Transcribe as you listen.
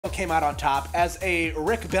came out on top as a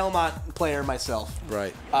Rick Belmont player myself.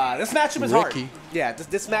 Right. This matchup is Ricky. hard. Yeah,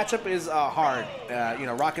 this matchup is hard. You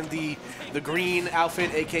know, rocking the green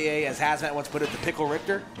outfit, aka as Hazmat once put it, the Pickle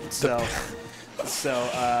Richter. So.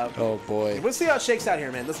 Oh boy. We'll see how it shakes out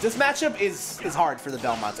here, man. This matchup is hard for the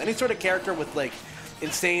Belmonts. Any sort of character with like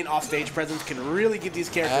insane offstage presence can really give these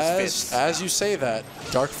characters fits. As you say that,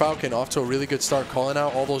 DarkFalcon off to a really good start, calling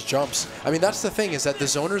out all those jumps. I mean, that's the thing, is that the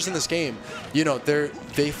zoners in this game, you know,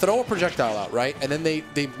 they throw a projectile out, right? And then they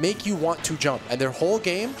make you want to jump. And their whole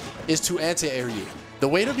game is to anti-air you. The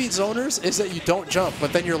way to beat zoners is that you don't jump,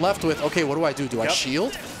 but then you're left with, okay, what do I do? Do I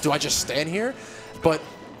shield? Do I just stand here? But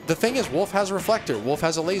the thing is, Wolf has a reflector. Wolf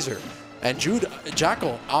has a laser. And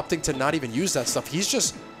Jakal opting to not even use that stuff.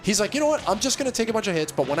 He's like, you know what? I'm just going to take a bunch of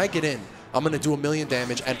hits, but when I get in, I'm going to do 1,000,000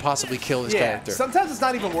 damage and possibly kill his character. Sometimes it's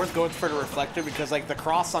not even worth going for the reflector because like the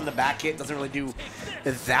cross on the back hit doesn't really do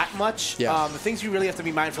that much. Yeah. The things you really have to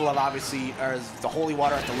be mindful of, obviously, are the Holy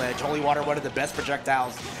Water at the ledge. Holy Water, one of the best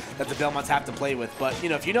projectiles that the Belmonts have to play with. But, you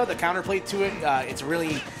know, if you know the counterplay to it, it's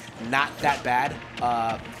really not that bad.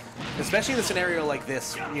 Especially in a scenario like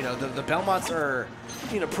this, you know, the Belmonts are,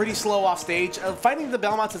 you know, pretty slow off stage. Fighting the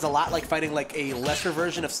Belmonts is a lot like fighting like a lesser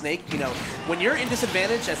version of Snake. You know, when you're in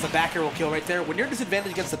disadvantage, as the backer will kill right there, when you're in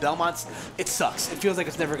disadvantage against the Belmonts, it sucks. It feels like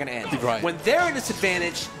it's never going to end. Right. When they're in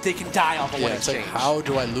disadvantage, they can die off of one it's exchange. like, how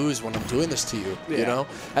do I lose when I'm doing this to you? You know?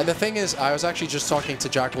 And the thing is, I was actually just talking to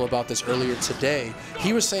Jakal about this earlier today.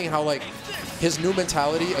 He was saying how, like, his new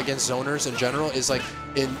mentality against zoners in general is like,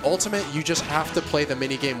 in Ultimate, you just have to play the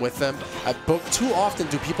minigame with them. But too often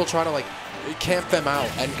do people try to like camp them out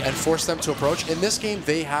and force them to approach. In this game,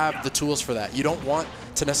 they have the tools for that. You don't want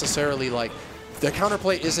to necessarily like, the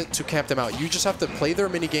counterplay isn't to camp them out. You just have to play their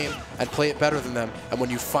minigame and play it better than them. And when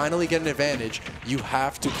you finally get an advantage, you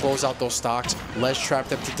have to close out those stocks, ledge trap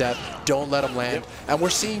them to death, don't let them land. And we're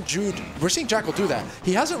seeing Jakal do that.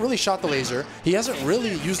 He hasn't really shot the laser. He hasn't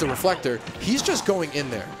really used the reflector. He's just going in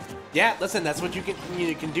there. Yeah, listen, that's what you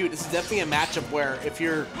can do. This is definitely a matchup where if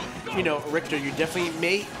you're, you know, Richter, you definitely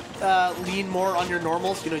may lean more on your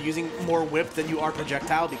normals, you know, using more whip than you are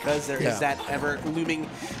projectile because there is that ever-looming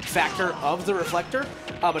factor of the reflector.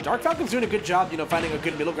 But DarkFalcon's doing a good job, you know, finding a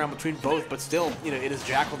good middle ground between both, but still, you know, it is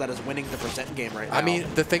Jakal that is winning the percent game right now. I mean,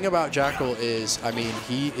 the thing about Jakal is, I mean,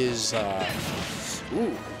 he is,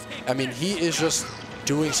 he is just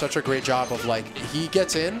doing such a great job of, like, he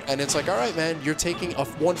gets in, and it's like, all right, man, you're taking a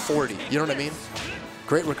 140. You know what I mean?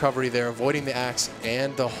 Great recovery there, avoiding the axe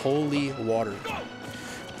and the holy water.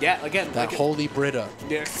 Yeah, again. That holy Brita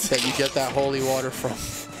that you get that holy water from.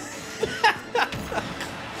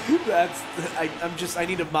 I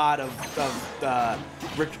need a mod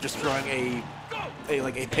of Richter just throwing a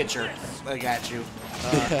pitcher like at you.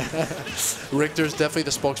 Richter's definitely the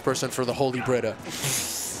spokesperson for the holy Brita.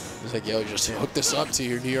 He's like, yo, just hook this up to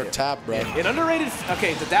your New York tap, bro. An underrated,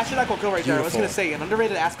 okay, the dash attack will kill right there. I was going to say, an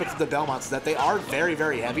underrated aspect of the Belmonts is that they are very,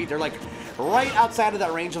 very heavy. They're like right outside of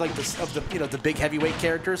that range of like the big heavyweight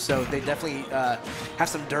characters. So they definitely have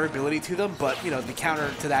some durability to them. But you know, the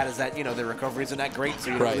counter to that is that their recovery isn't that great,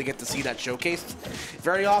 so you don't really get to see that showcased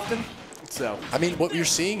very often. So I mean, what you're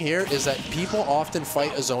seeing here is that people often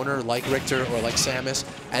fight a zoner like Richter or like Samus,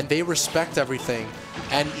 and they respect everything.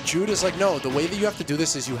 And Jude is like, no, the way that you have to do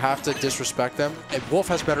this is you have to disrespect them. And Wolf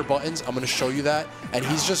has better buttons. I'm going to show you that. And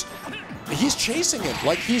he's chasing him.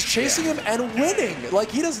 Like, he's chasing him and winning. Like,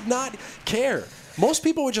 he does not care. Most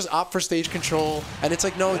people would just opt for stage control. And it's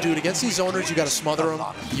like, no, dude, against these zoners, you got to smother them.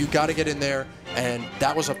 You got to get in there. And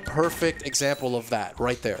that was a perfect example of that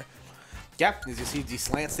right there. Yeah, as you see these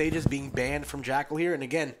slant stages being banned from Jakal here. And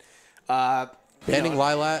again, banning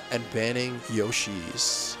Lilat and banning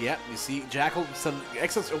Yoshi's. Yeah, you see Jakal, some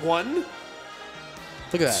excellence. 1, look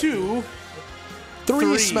at that. 2,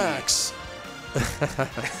 3 smacks.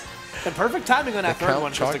 And perfect timing on that third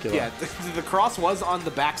one. The cross was on the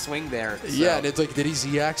back swing there. So. Yeah, and it's like, did he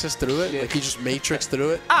Z-axis through it? Like, he just matrixed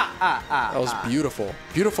through it? That was beautiful.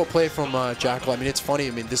 Beautiful play from Jakal. I mean, it's funny. I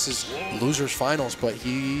mean, this is losers finals, but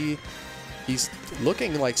he's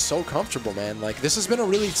looking like so comfortable, man. Like, this has been a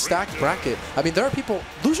really stacked bracket. I mean, there are people,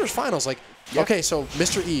 losers finals, like, okay, so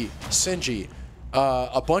Mr. E, Sinji,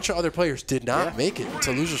 a bunch of other players did not make it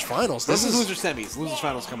to losers finals. This is loser semis. Losers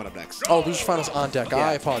finals coming up next. Oh, losers finals on deck.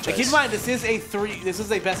 I apologize. Keep in mind, this is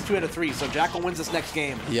a best 2 out of 3. So Jakal wins this next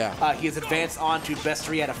game. Yeah. He has advanced on to best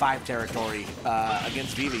 3 out of 5 territory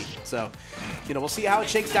against Vivi. So, we'll see how it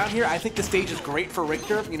shakes down here. I think the stage is great for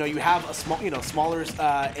Richter. You have a smaller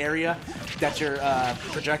area that your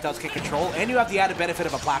projectiles can control, and you have the added benefit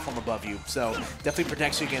of a platform above you. So definitely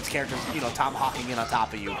protects you against characters, tomahawking in on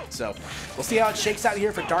top of you. So we'll see how it shakes out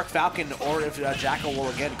here for DarkFalcon, or if Jakal will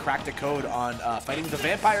again crack the code on fighting the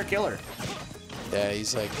Vampire Killer. Yeah,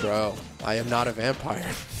 he's like, bro, I am not a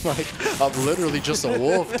vampire. Like, I'm literally just a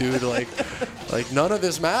wolf, dude. Like none of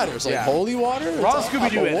this matters. Like, holy water? Wrong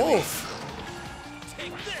Scooby-Doo I'm a wolf.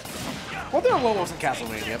 Well, there are werewolves in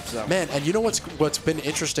Castlevania, so. Man, and you know what's been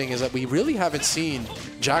interesting is that we really haven't seen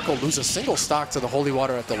Jakal lose a single stock to the holy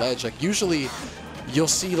water at the ledge. Like, usually you'll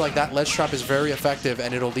see like that ledge trap is very effective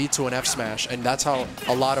and it'll lead to an F smash, and that's how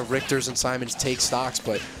a lot of Richters and Simons take stocks,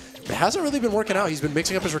 but it hasn't really been working out. He's been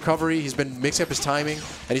mixing up his recovery, he's been mixing up his timing,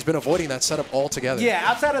 and he's been avoiding that setup altogether. Yeah,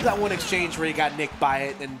 outside of that one exchange where he got nicked by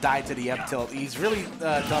it and died to the up tilt, he's really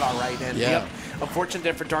done all right. And yeah. Unfortunate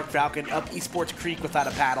there for DarkFalcon, up Esports Creek without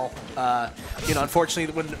a paddle. You know,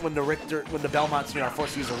 unfortunately, when the Belmonts, you know, are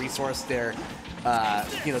forced to use a resource, their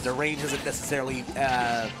range isn't necessarily.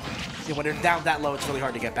 When they're down that low, it's really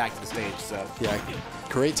hard to get back to the stage. So yeah,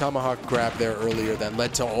 great tomahawk grab there earlier that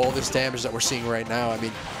led to all this damage that we're seeing right now. I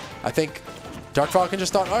mean, I think DarkFalcon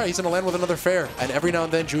just thought, all right, he's gonna land with another fair, and every now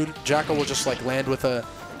and then Jakal will just like land with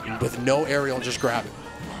no aerial and just grab it.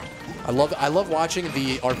 I love watching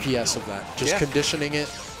the RPS of that, just conditioning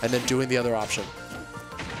it and then doing the other option.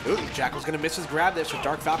 Ooh, Jakal's going to miss his grab there, so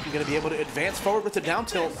DarkFalcon going to be able to advance forward with the down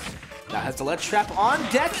tilt. Now has the ledge trap on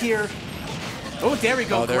deck here. Oh, there we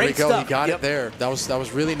go. Oh, there Great we go. stuff. He got it there. That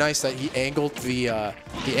was really nice that he angled the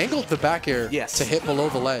back air to hit below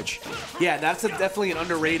the ledge. Yeah, that's definitely an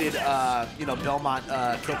underrated Belmont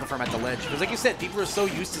kill confirm at the ledge, because like you said, people are so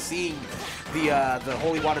used to seeing the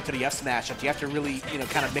holy water to the F smash that you have to really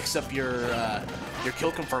kind of mix up your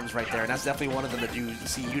kill confirms right there, and that's definitely one of them that you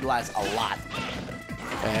see utilized a lot.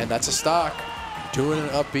 And that's a stock. Doing an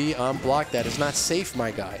up B on block. That is not safe, my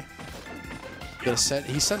guy. He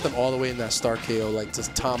sent them all the way in that star KO like to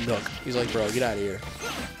Tom Nook. He's like, bro, get out of here.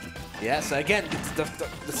 Yes, again,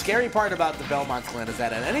 the scary part about the Belmont clan is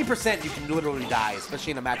that at any percent you can literally die, especially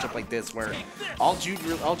in a matchup like this where all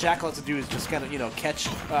Jakal has to do is just kind of catch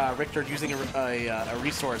Richter using a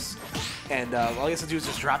resource, and all he has to do is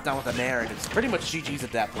just drop down with a nair, and it's pretty much GG's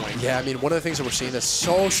at that point. Yeah, I mean, one of the things that we're seeing that's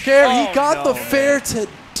so scary. He got the fair to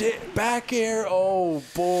back air. Oh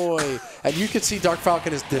boy! And you can see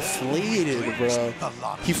DarkFalcon is deflated, bro.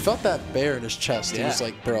 He felt that bear in his chest. He was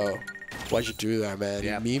like, bro, why'd you do that, man?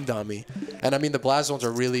 Yeah. He memed on me. And I mean, the blast zones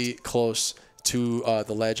are really close to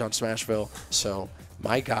the ledge on Smashville. So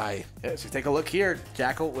my guy. Yeah, so take a look here,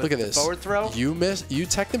 Jakal with look at this. Forward throw. You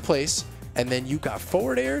teched in place, and then you got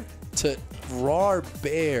forward air to raw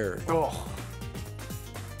bear. Oh.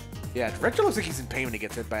 Yeah, Richter looks like he's in pain when he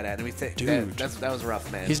gets hit by that. Dude, that was rough,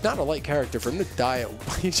 man. He's not a light character. For him to die,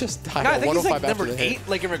 he just died I at think 105 he's like after number 8,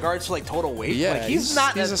 like in regards to like total weight. Yeah, like, he's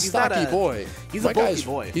a stocky boy. He's a bulky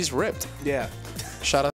boy. He's ripped. Yeah. Shout out.